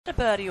A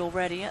birdie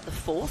already at the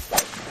fourth,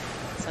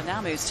 so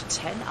now moves to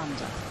 10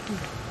 under.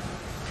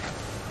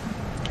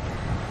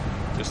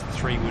 Just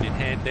 3 wood in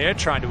hand there,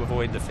 trying to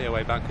avoid the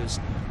fairway bunkers.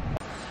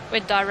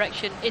 Wind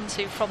direction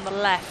into from the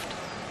left.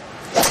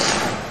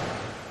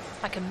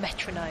 Like a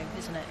metronome,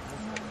 isn't it?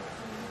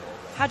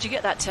 How'd you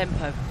get that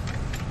tempo?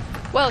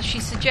 Well, she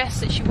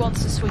suggests that she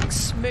wants to swing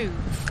smooth,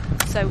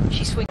 so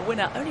she swings.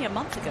 Winner only a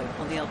month ago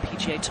on the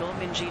LPGA Tour,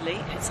 Minjee Lee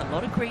hits a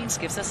lot of greens,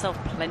 gives herself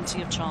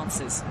plenty of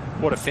chances.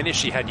 What a finish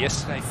she had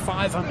yesterday.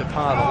 5 under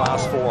par the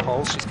last 4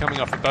 holes. She's coming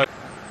off a boat.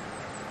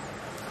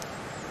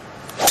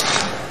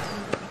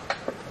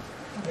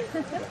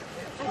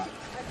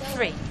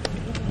 Three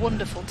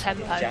wonderful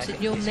tempos,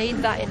 and you'll need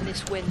that in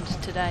this wind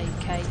today,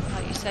 Kate.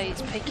 Like you say,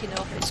 it's picking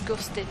up, it's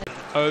gusting.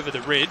 Over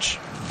the ridge.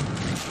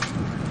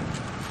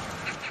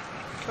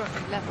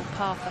 Currently level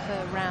par for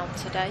her round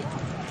today.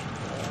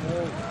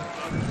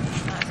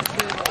 That's a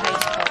good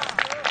pace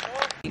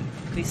putt.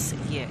 This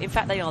year, in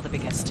fact, they are the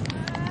biggest.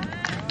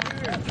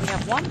 We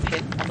have one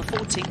pin on the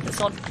 14th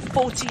that's on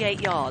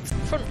 48 yards.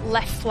 Front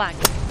left flag.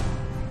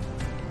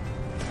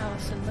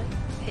 Alison Lee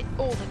hit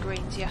all the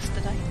greens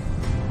yesterday.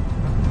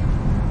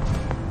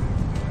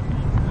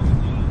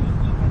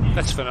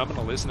 That's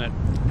phenomenal, isn't it?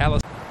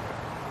 Alice.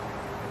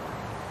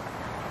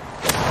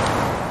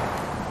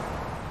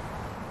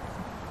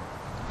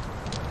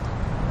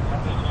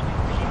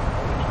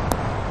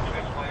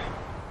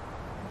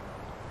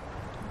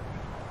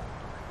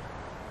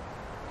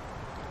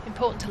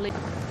 Important to leave.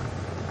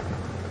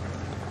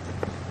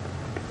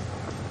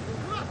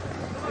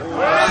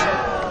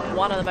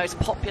 One of the most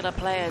popular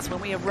players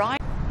when we arrive.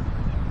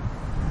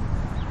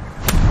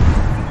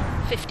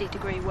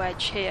 50-degree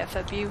wedge here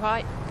for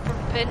Buhite.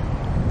 Front pin.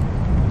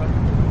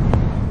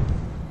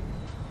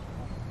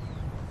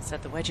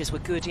 Said the wedges were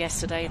good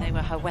yesterday, they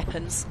were her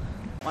weapons.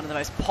 One of the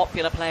most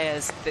popular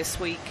players this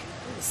week,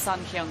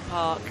 Sun Kyung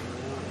Park.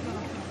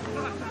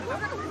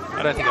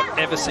 I don't think I've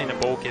ever seen a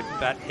ball get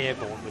that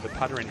airborne with a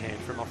putter in hand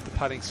from off the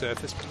putting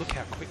surface, but look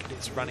how quick it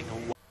is running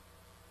away.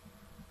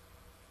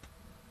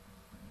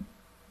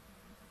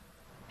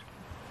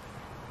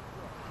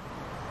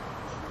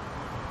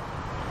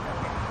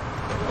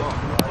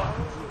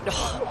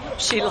 Oh,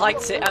 she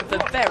liked it, and for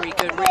very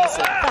good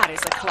reason. That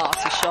is a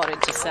classy shot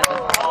into 7.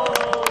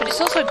 But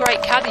it's also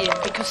great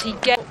caddying because he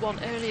get one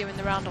earlier in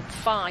the round on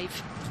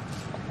 5.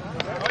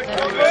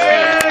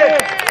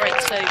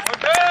 Great save.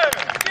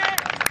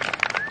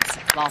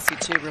 Classy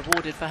too,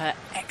 rewarded for her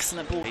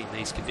excellent ball. In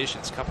these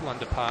conditions, couple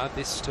under par,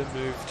 this to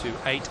move to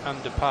 8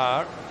 under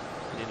par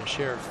and in a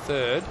share of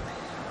 3rd.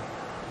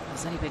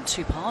 There's only been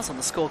 2 pars on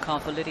the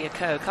scorecard for Lydia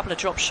Ko. A couple of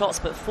drop shots,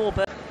 but 4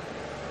 birds.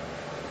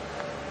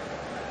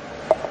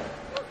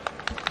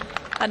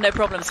 And no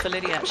problems for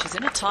Lydia. She's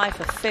in a tie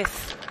for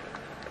 5th.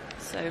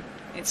 So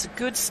it's a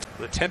good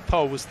The 10th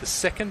hole was the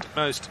 2nd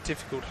most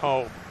difficult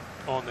hole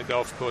on the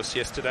golf course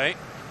yesterday.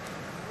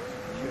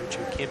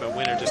 Juju Kim, a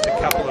winner just a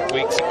couple of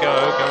weeks ago,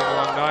 going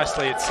along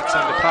nicely at 6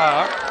 under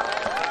par.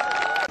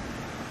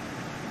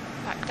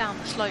 Back down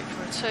the slope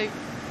for a 2.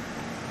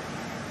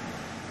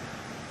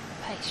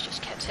 Pace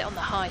just kept it on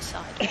the high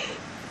side.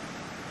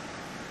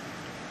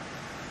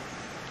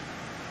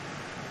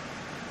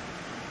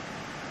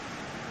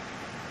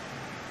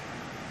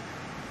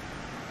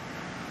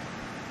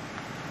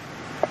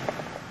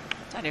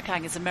 Daniel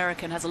Kang is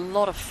American, has a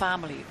lot of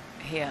family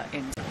here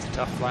in. It's a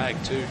tough flag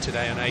too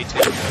today on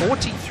 18.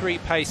 43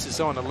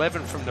 paces on,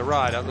 11 from the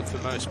right. I look for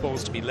most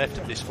balls to be left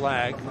of this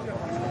flag.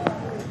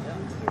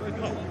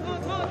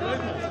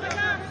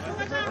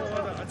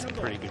 That's a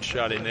pretty good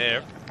shot in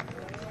there.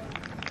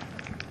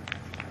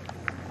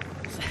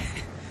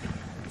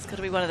 It's got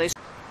to be one of those.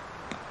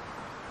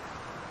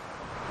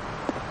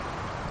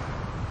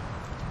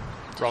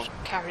 Wrong.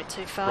 Carried it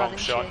too far. Wrong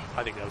didn't shot. she?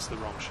 I think that was the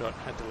wrong shot.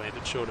 Had to land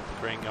it short of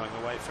the green going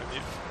away from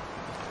you.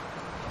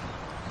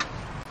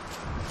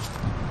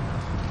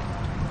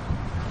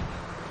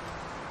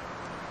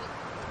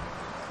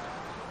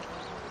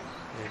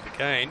 And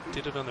again,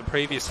 did it on the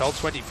previous hole.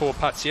 24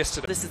 putts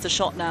yesterday. This is the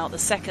shot now, the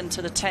 2nd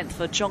to the 10th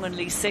for Jong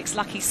Lee 6.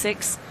 Lucky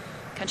 6.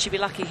 Can she be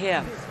lucky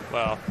here?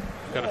 Well,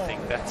 I've got to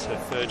think that's her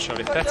 3rd shot.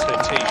 If that's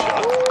her tee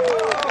shot,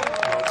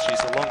 well,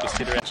 she's the longest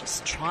hitter.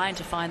 Just trying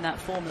to find that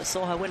form that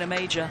saw her win a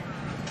major.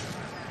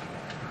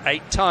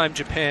 8-time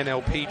Japan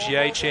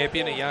LPGA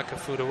champion, Ayaka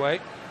Futaway,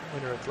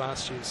 winner of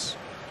last year's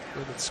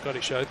Women's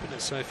Scottish Open,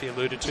 as Sophie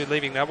alluded to,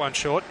 leaving that one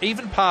short.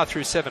 Even par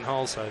through 7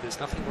 holes, though. There's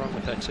nothing wrong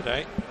with that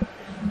today.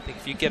 I think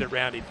if you get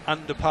around in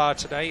under par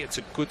today, it's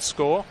a good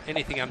score.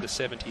 Anything under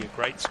 70, a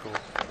great score.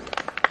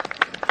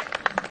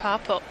 Par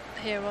putt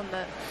here on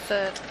the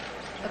 3rd,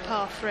 the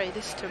par 3.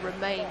 This to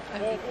remain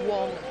only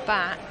 1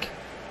 back.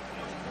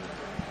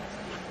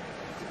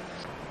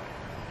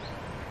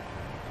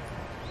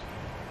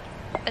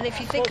 And if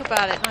you think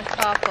about it, nice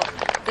par putt,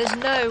 there's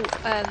no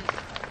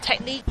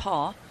technique.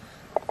 Par.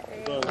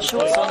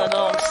 Shorts on and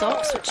long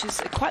socks, which is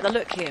quite the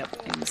look here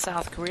in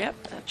South Korea.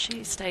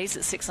 She stays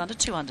at 6 under,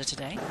 2 under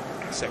today.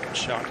 2nd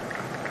shot,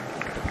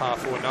 the par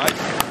 4 night.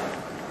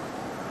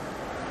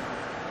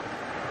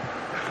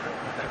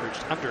 Every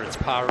averaged under its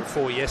par of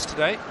 4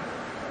 yesterday.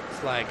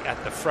 Flag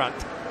at the front,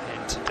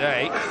 and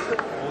today,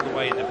 all the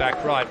way in the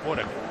back right. What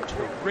a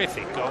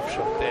terrific golf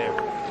shot there.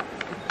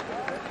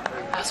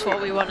 That's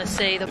what we want to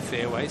see. The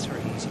fairways,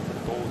 very easy for the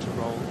ball to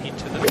roll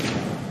into them.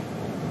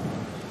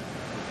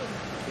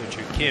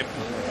 Kim.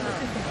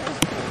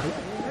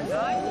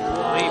 I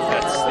believe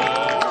that's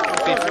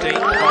the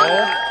 15th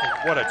hole. And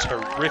what a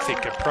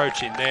terrific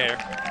approach in there.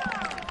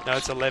 No,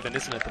 it's 11,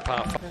 isn't it, the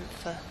par 5?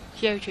 For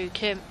Yeoju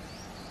Kim.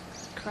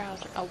 The crowd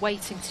are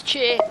waiting to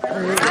cheer.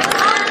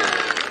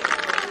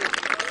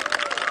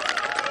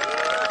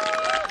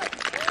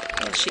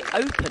 Yeah, she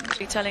opened,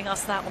 telling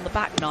us that on the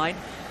back nine.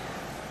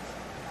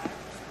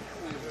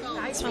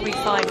 That's where we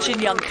find Jin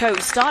Young Ko.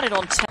 Started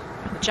on 10.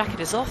 The jacket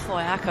is off for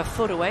Ayaka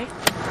Footaway.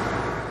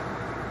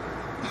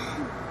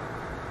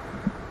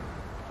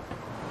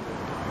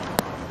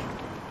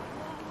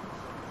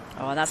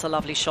 Oh, and that's a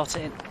lovely shot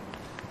in.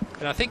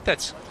 And I think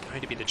that's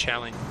going to be the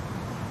challenge.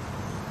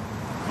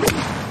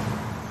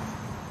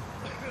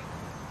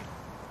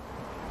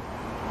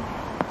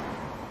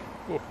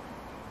 Ooh.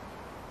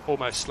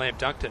 Almost slam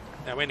dunked it.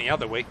 Now any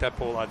other week that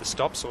ball either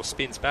stops or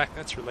spins back.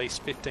 That's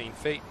released 15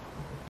 feet.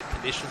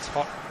 Conditions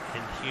hot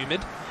and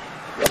humid.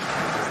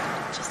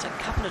 Just a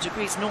couple of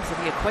degrees north of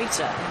the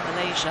equator in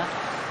Malaysia.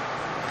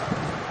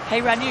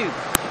 Hey Ranu.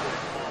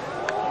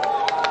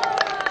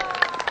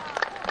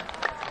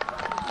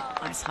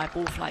 Nice high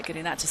ball flight,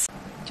 getting that to...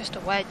 Just a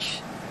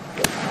wedge.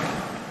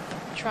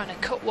 Trying to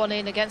cut one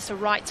in against a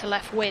right to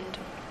left wind.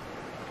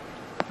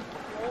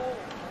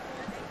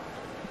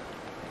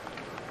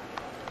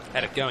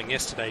 Had it going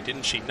yesterday,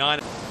 didn't she? 9.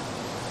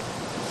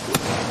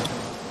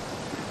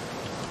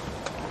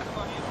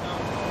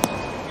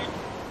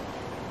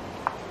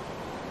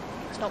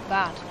 It's not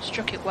bad.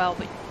 Struck it well,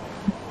 but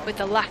with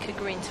the lack of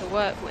green to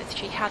work with,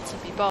 she had to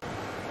be bold.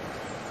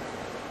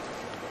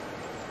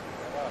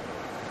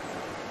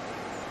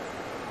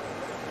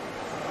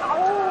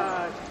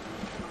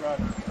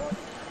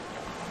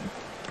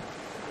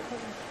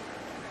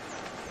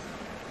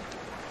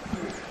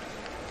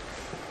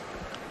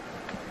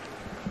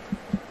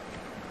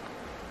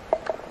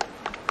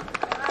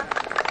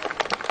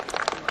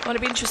 Well,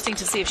 it'll be interesting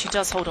to see if she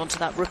does hold on to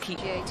that rookie.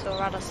 LPGA Tour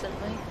Addison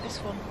Lee. This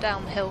one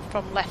downhill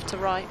from left to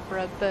right for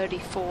a birdie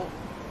 4.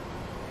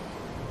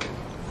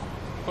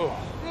 Oh,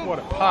 what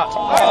a putt.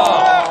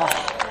 Oh.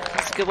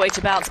 That's a good way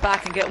to bounce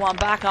back and get one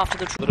back after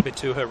the... A little bit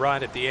to her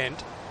right at the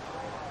end.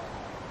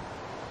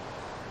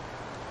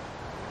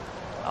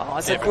 Oh,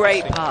 it's a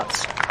great putt.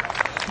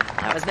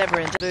 That was never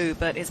in Vu,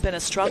 but it's been a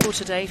struggle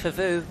today for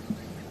Vu.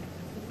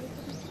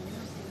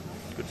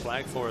 Good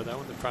flag for her,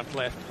 though, in the front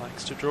left.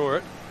 Likes to draw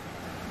it.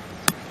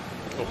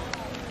 Oh.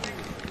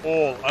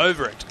 All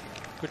over it.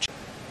 Good.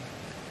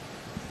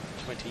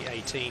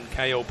 2018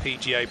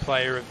 KLPGA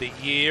Player of the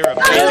Year, a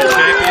major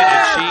champion,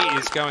 and she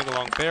is going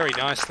along very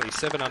nicely.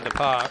 7 under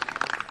par.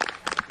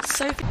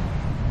 Sophie.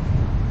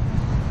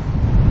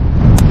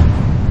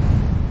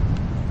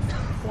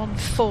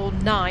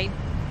 149.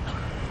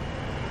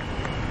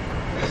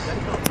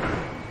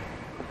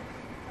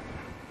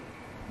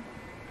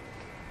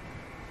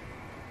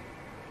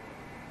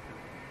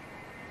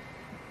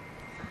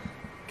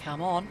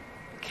 Come on,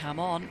 come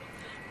on.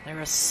 There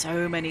are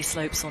so many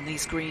slopes on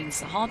these greens.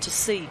 They're hard to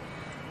see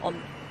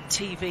on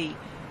TV.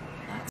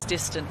 That's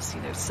distance,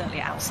 you know,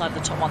 certainly outside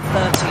the top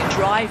 130 and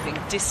driving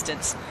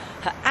distance.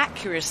 Her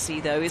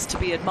accuracy, though, is to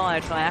be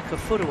admired for Ayaka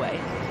Footaway.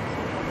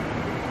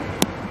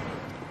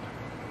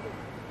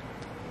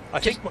 I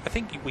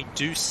think we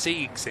do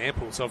see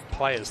examples of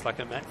players like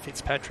a Matt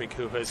Fitzpatrick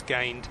who has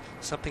gained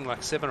something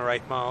like 7 or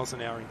 8 miles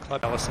an hour in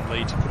club. Alison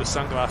Lee to put her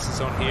sunglasses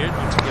on here,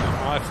 not to get an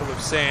eye full of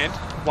sand.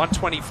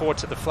 124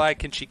 to the flag.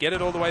 Can she get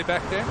it all the way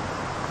back there?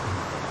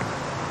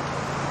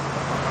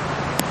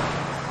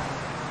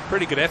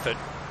 Pretty good effort.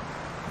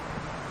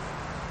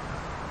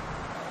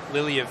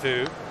 Lilia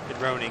Vu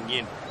and Ronan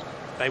Yin.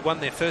 They won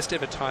their first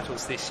ever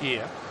titles this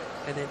year,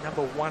 and they're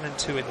number 1 and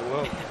 2 in the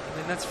world. I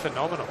mean, that's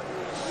phenomenal.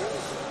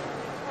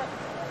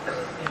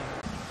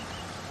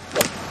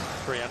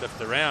 3 under for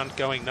the round,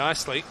 going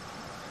nicely.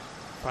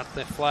 Front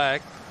left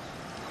flag.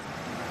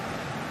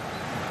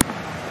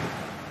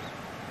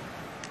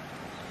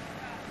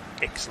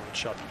 Excellent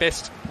shot.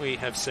 Best we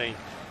have seen.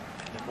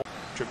 And more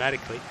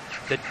dramatically,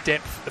 the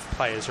depth of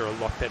players are a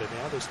lot better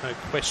now. There's no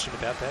question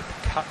about that.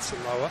 The cuts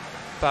are lower.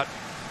 But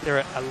there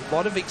are a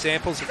lot of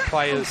examples of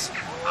players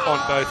on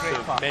both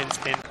the men's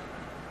and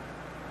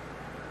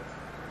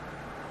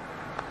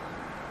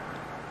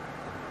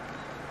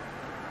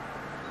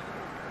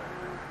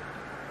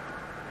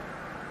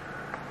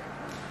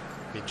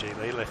Minjee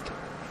Lee left.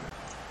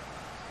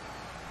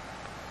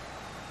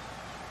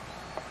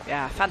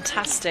 Yeah,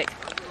 fantastic.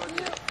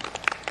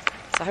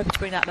 So hoping to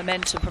bring that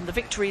momentum from the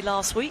victory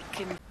last week.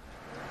 Can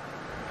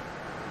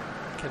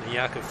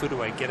Ayaka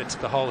Footaway get it to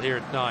the hole here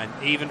at 9?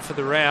 Even for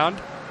the round.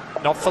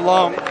 Not for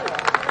long.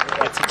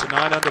 Gets it to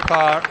 9 under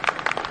par.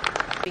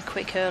 Be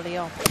quick early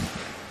on.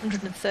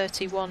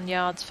 131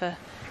 yards for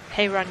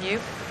Hey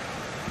Ranu.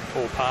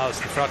 All pars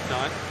the front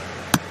 9.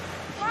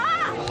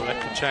 Oh,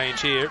 that and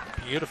change here.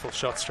 Beautiful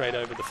shot straight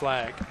over the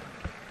flag.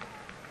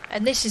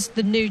 And this is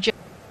the new... She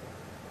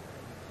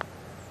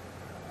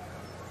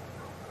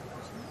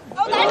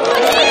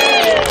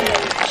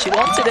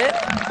wanted it.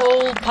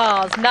 All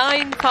pars,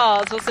 9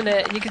 pars, wasn't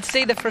it? And you could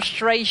see the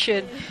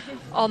frustration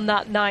on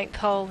that 9th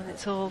hole, and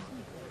it's all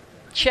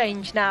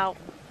changed now.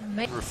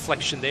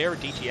 Reflection there, a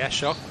DT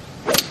Ashok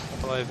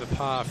all over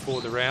par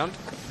for the round.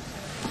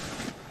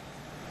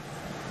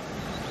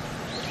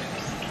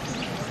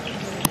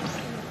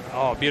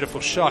 Oh, beautiful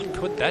shot.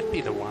 Could that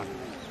be the one?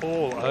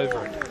 All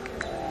over it.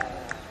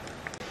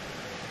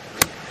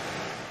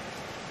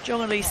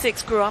 Jong Lee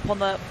 6 grew up on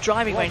the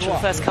driving range for the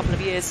first couple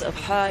of years of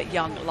her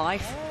young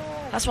life.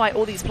 That's why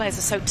all these players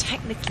are so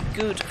technically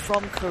good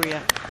from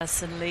Korea.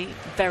 Personally,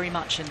 very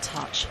much in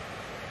touch.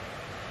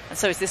 And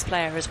so is this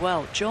player as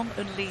well, Jong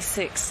Lee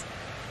 6.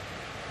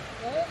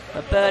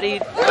 A birdie.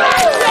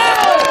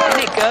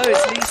 And it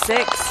goes, Lee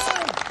 6.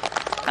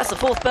 That's the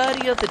 4th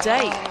birdie of the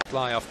day.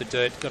 Fly off the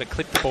dirt. Got to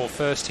clip the ball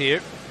first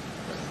here.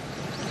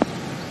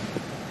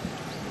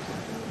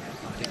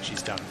 I think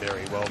she's done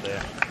very well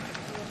there.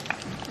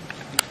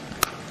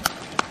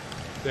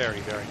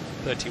 Very, very.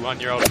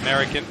 31-year-old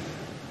American.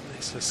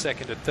 It's her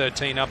second at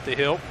 13 up the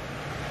hill.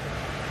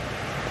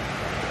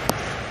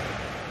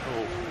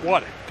 Oh,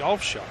 what a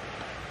golf shot.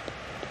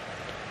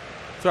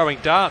 Throwing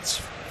darts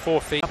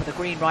 4 feet. Up at the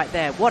green right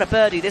there. What a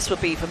birdie this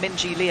would be for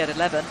Minji Lee at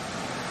 11.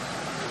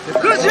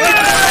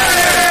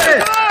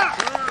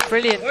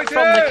 Brilliant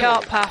from the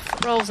cart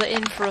path, rolls it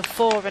in for a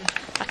 4, and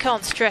I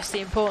can't stress the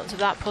importance of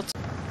that putt.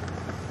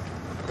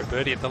 A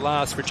birdie at the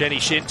last for Jenny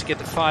Shin to get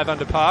the 5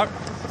 under par.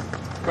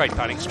 Great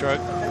putting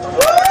stroke.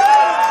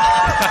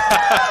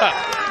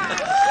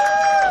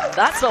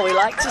 That's what we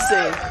like to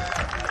see.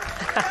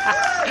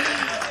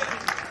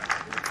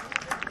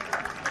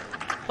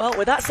 Well,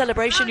 with that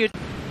celebration, you'd...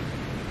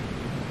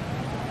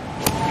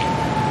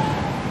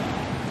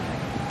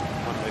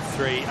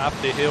 103 up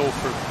the hill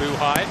for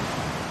Buhai.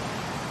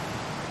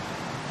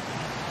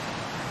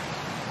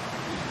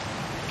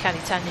 Kenny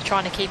Tanya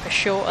trying to keep her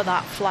short of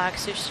that flag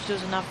so she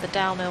doesn't have the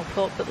downhill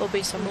putt, but there'll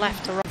be some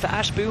left to right. For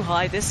Ash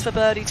Buhai, this for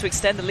birdie to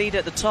extend the lead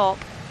at the top.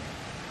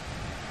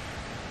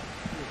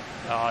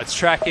 Oh, it's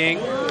tracking.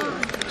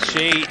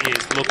 She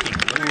is looking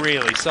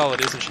really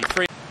solid, isn't she?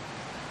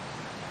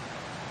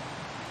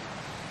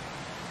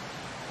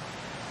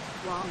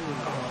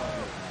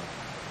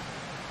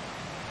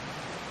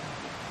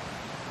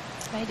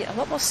 It's made it a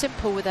lot more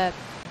simple with her.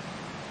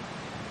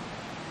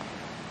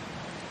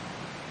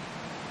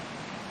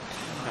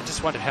 I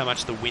just wondered how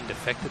much the wind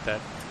affected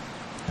that.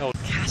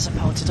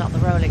 Catapulted up the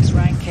Rolex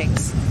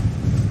rankings.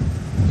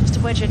 Just a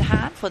wedge in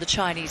hand for the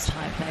Chinese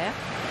Thai player.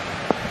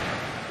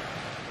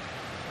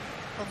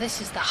 Well,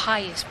 this is the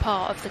highest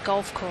part of the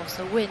golf course.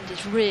 The wind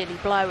is really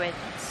blowing.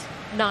 It's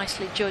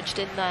nicely judged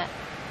in there.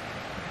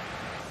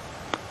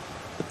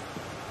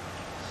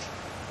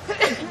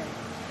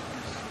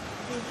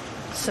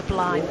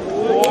 Sublime.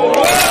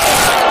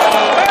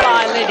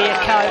 By Lydia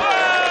Ko.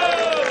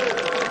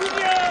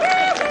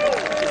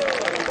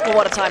 Well,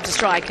 what a time to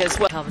strike as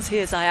well. Comes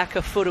here's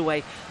Ayaka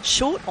Furuway,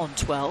 short on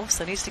 12,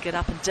 so needs to get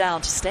up and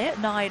down to stay at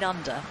 9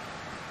 under.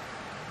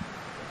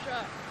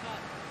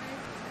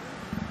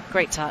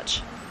 Great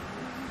touch.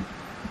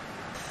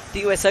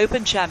 The US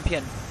Open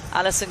champion,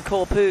 Alison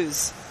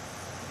Corpuz.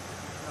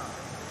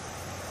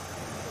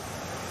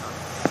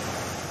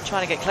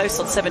 Trying to get close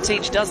on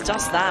 17. She does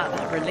just that.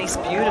 That released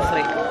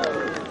beautifully.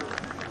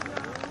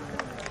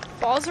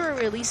 Balls are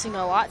releasing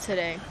a lot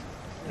today.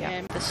 Yeah.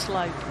 And the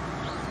slope.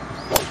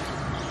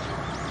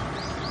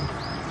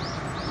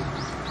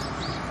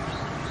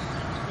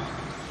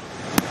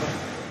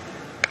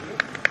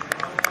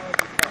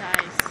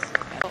 Nice.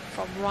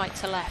 From right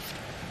to left.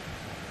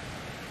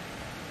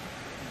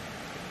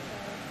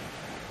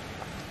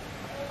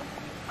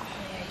 Oh,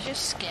 yeah, you're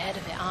just scared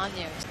of it, aren't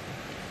you?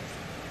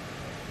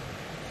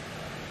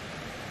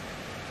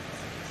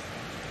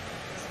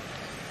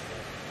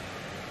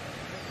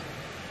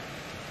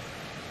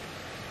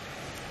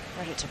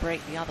 Ready to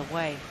break the other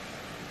way.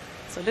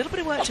 So a little bit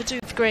of work to do.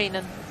 Green,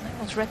 and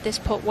Nichols read this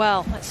putt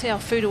well. Let's see how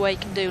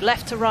Foodaway can do.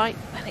 Left to right,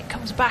 and it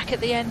comes back at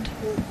the end.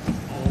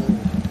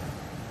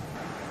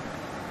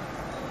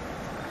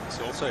 It's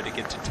also to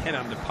get to 10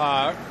 under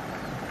par.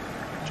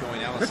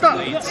 Join Alison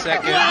lead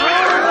second.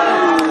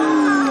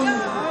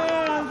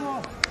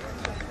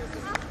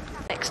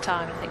 Next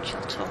time, I think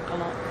she'll talk a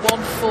lot.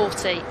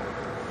 140,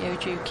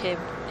 Yeoju Kim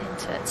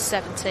into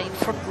 17,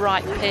 front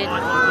right pin.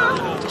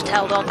 Just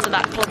held on to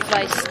that club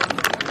face.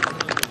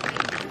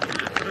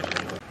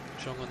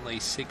 Jong Lee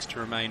 6 to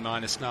remain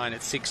 -9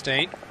 at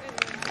 16.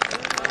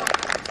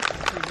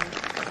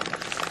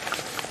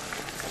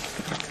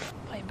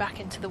 Playing back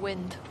into the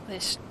wind.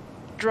 This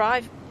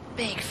drive,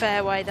 big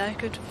fairway though,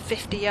 good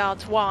 50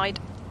 yards wide.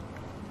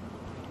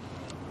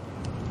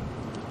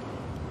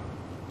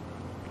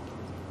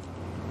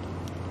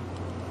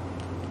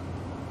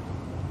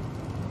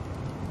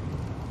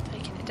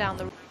 Taking it down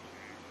the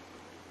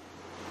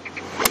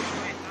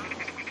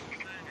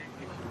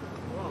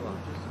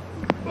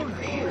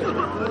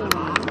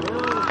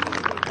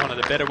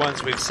better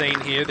ones we've seen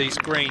here, these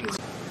greens.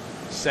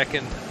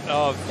 Second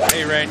of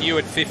Ran Yu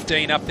at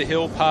 15 up the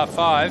hill, par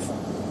 5.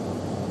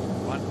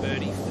 1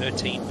 birdie,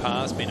 13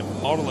 pars, been a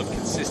model of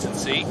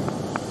consistency.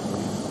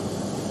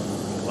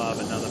 Glove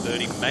another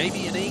birdie,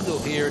 maybe an eagle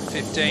here at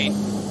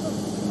 15.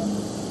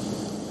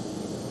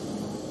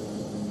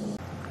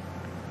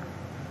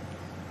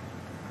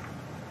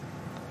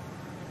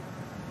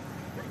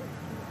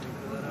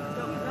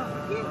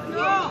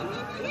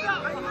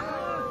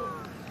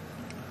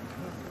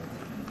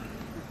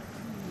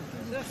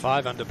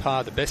 Five under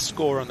par, the best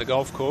score on the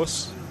golf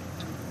course.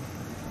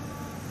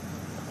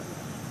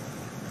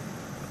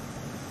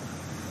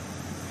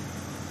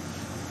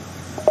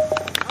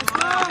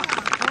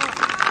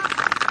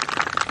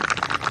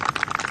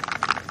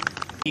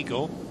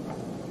 Eagle,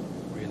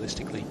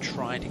 realistically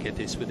trying to get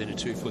this within a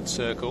 2-foot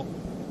circle.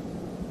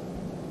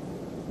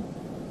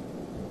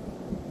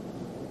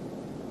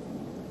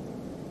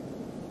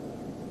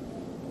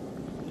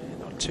 Yeah,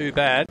 not too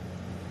bad.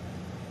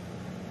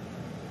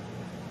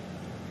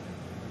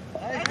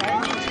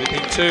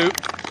 Within 2.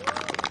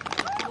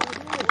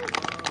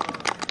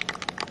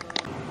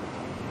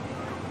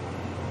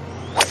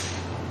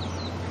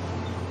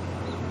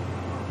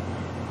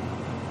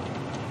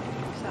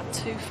 Is that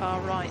too far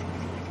right?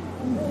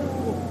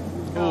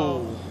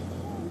 Oh.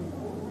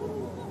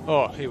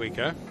 Oh, here we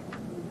go.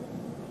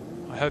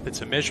 I hope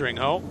it's a measuring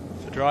hole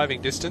for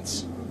driving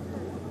distance.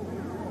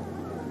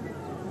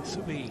 This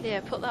will be... Yeah,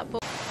 put that ball.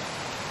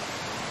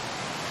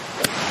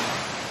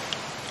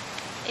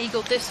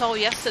 Eagled this hole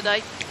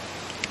yesterday.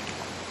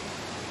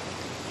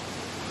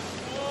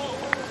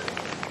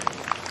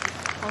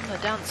 On the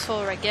dance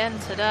floor again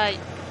today.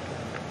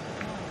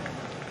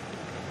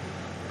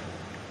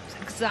 It's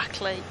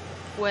exactly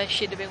where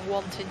she'd have been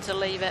wanting to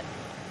leave it.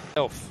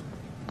 The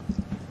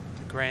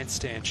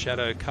grandstand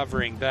shadow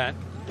covering that.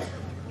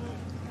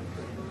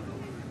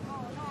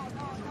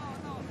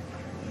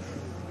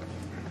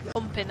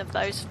 Pumping of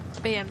those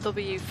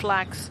BMW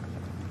flags.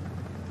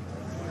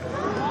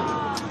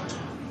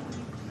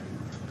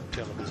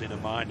 Tell it was in her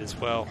mind as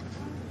well.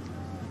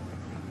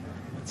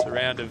 It's a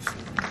round of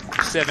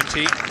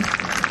 70.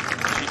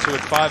 She two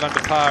at 5 under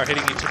par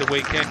heading into the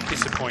weekend.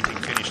 Disappointing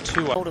finish,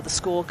 2 up. Hold of the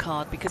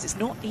scorecard because it's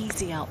not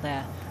easy out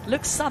there.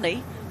 Looks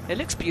sunny, it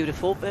looks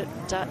beautiful, but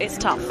it's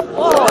tough.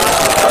 Whoa!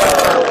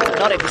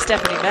 Not if you're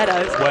Stephanie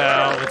Meadows.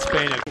 Well, it's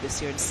been a...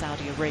 This year in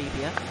Saudi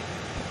Arabia, I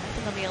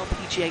think on the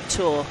LPGA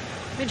Tour.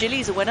 Minjee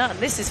Lee's a winner, and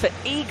this is for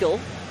Eagle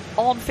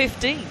on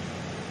 15.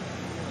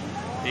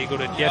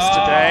 Eagled it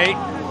yesterday.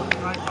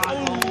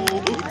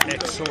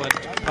 Excellent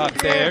putt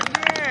there.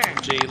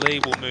 G. Lee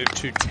will move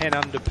to 10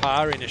 under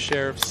par in a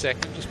share of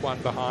second, just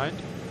 1 behind.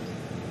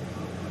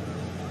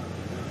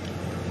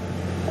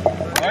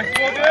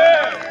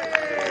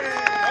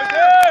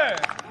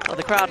 Well,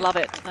 the crowd love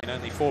it. And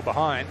only 4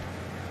 behind.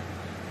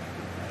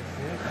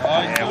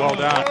 Yeah, well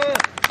done.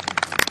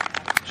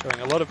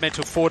 Showing a lot of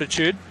mental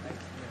fortitude.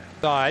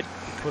 Side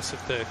because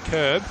of the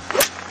curb.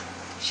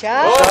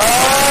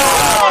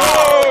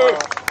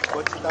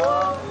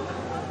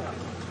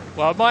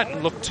 Well, it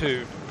mightn't look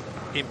too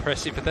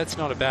impressive, but that's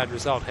not a bad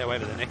result.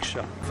 However, the next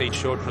shot, feet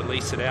short,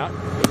 release it out.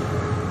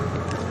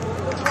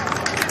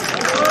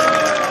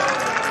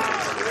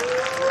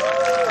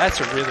 That's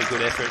a really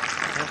good effort.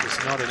 That was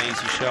not an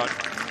easy shot.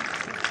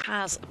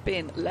 Has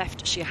been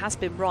left, she has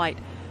been right.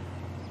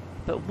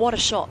 But what a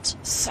shot.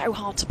 So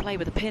hard to play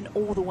with the pin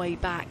all the way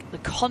back. The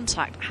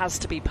contact has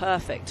to be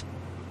perfect.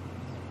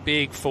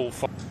 Big full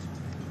fire.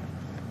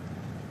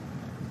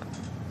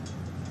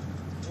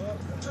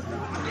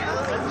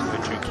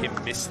 Kim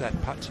missed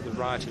that putt to the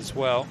right as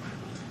well.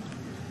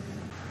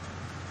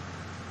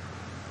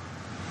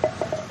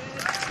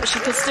 But she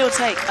could still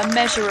take a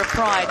measure of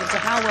pride into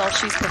how well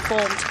she's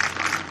performed.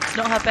 It's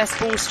not her best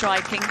ball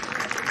striking,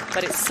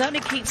 but it certainly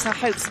keeps her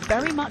hopes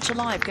very much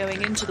alive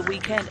going into the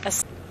weekend.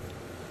 That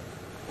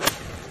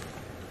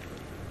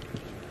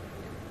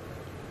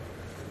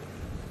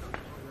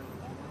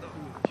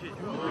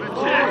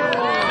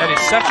is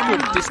such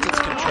good distance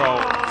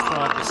control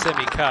from the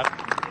semi-cut.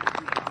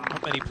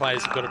 Not many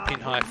players have got a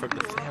pin high from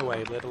the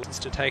fairway, let alone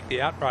to take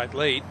the outright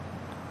lead.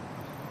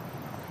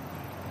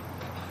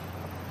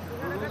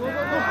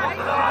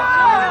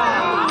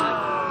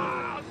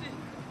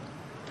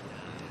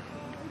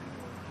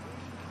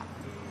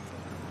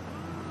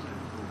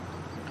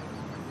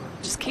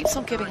 Just keeps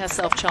on giving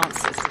herself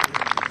chances.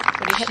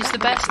 When you hit She's that the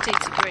best tee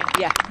to green.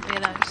 Yeah. You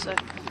know, so.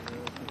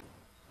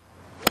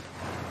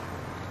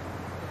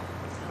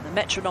 The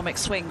metronomic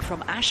swing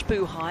from Ash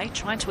Buhai,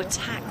 trying to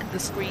attack the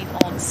screen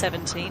on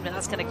 17, and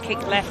that's going to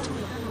kick left,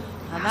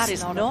 and that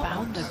is not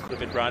on the... A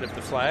bit right of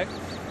the flag.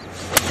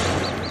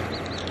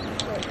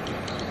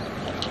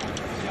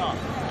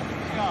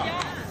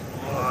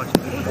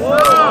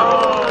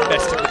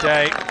 Best of the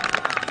day.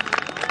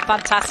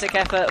 Fantastic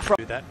effort from...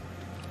 Do that.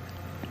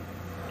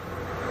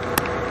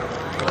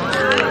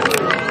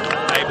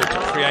 Able to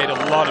create a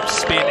lot of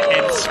spin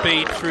and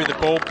speed through the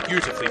ball.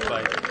 Beautifully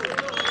played.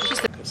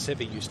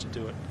 Sevi used to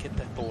do it. Get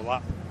that ball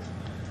up.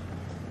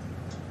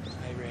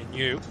 Ran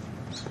Yu.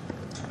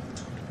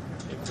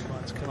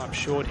 come up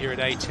short here at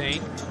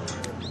 18.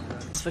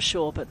 For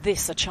sure, but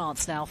this a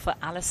chance now for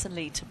Alison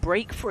Lee to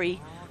break free.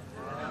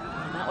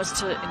 And that was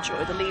to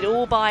enjoy the lead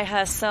all by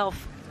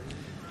herself.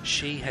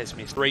 She has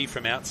missed 3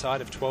 from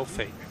outside of 12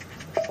 feet.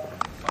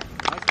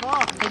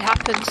 It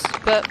happens,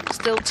 but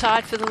still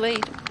tied for the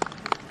lead.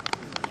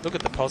 Look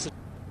at the positive.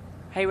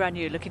 Hey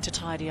Ranu looking to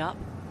tidy up.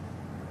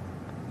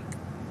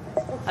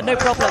 And no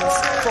problems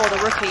for the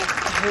rookie,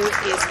 who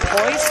is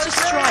poised to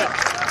strike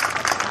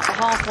at the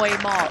halfway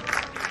mark.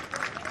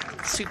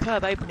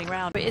 Superb opening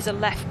round. It is a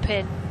left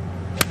pin.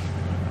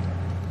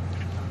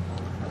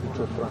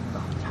 So good.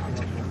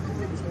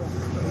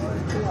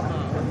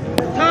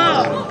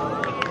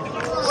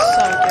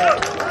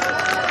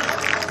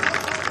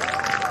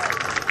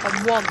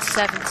 And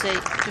 170,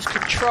 just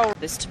control.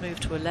 This to move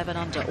to 11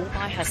 under all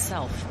by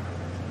herself.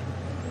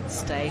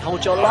 Stay,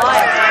 hold your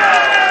line.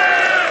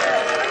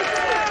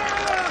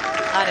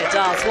 And it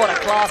does. What a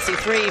classy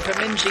 3 from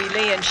Minji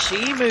Lee, and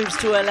she moves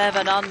to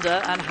 11 under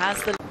and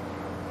has the...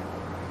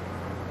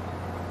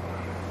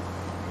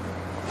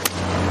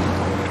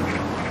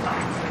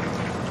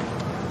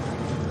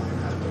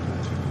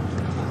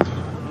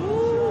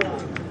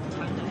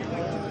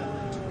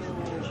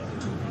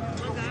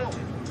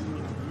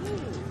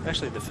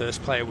 Actually, the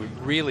first player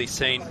we've really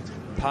seen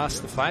pass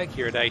the flag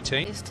here at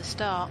 18. Is to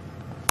start.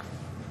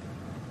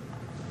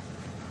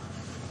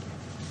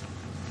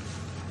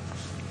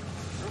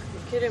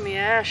 You're kidding me,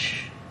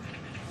 Ash.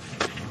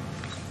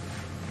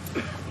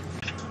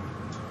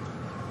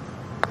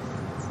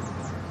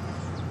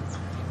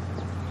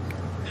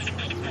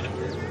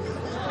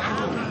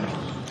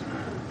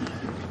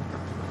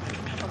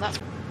 Well, that's...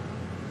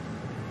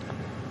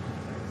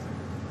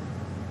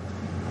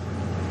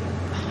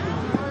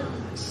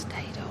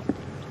 Stayed up.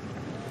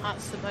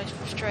 That's the most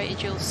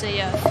frustrated you'll see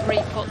her. 3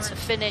 putts to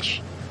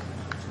finish.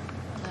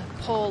 And a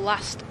poor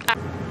last...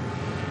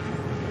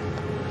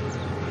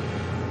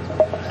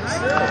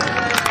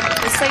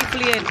 Is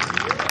safely in,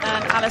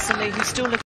 and Alison Lee, who's still looking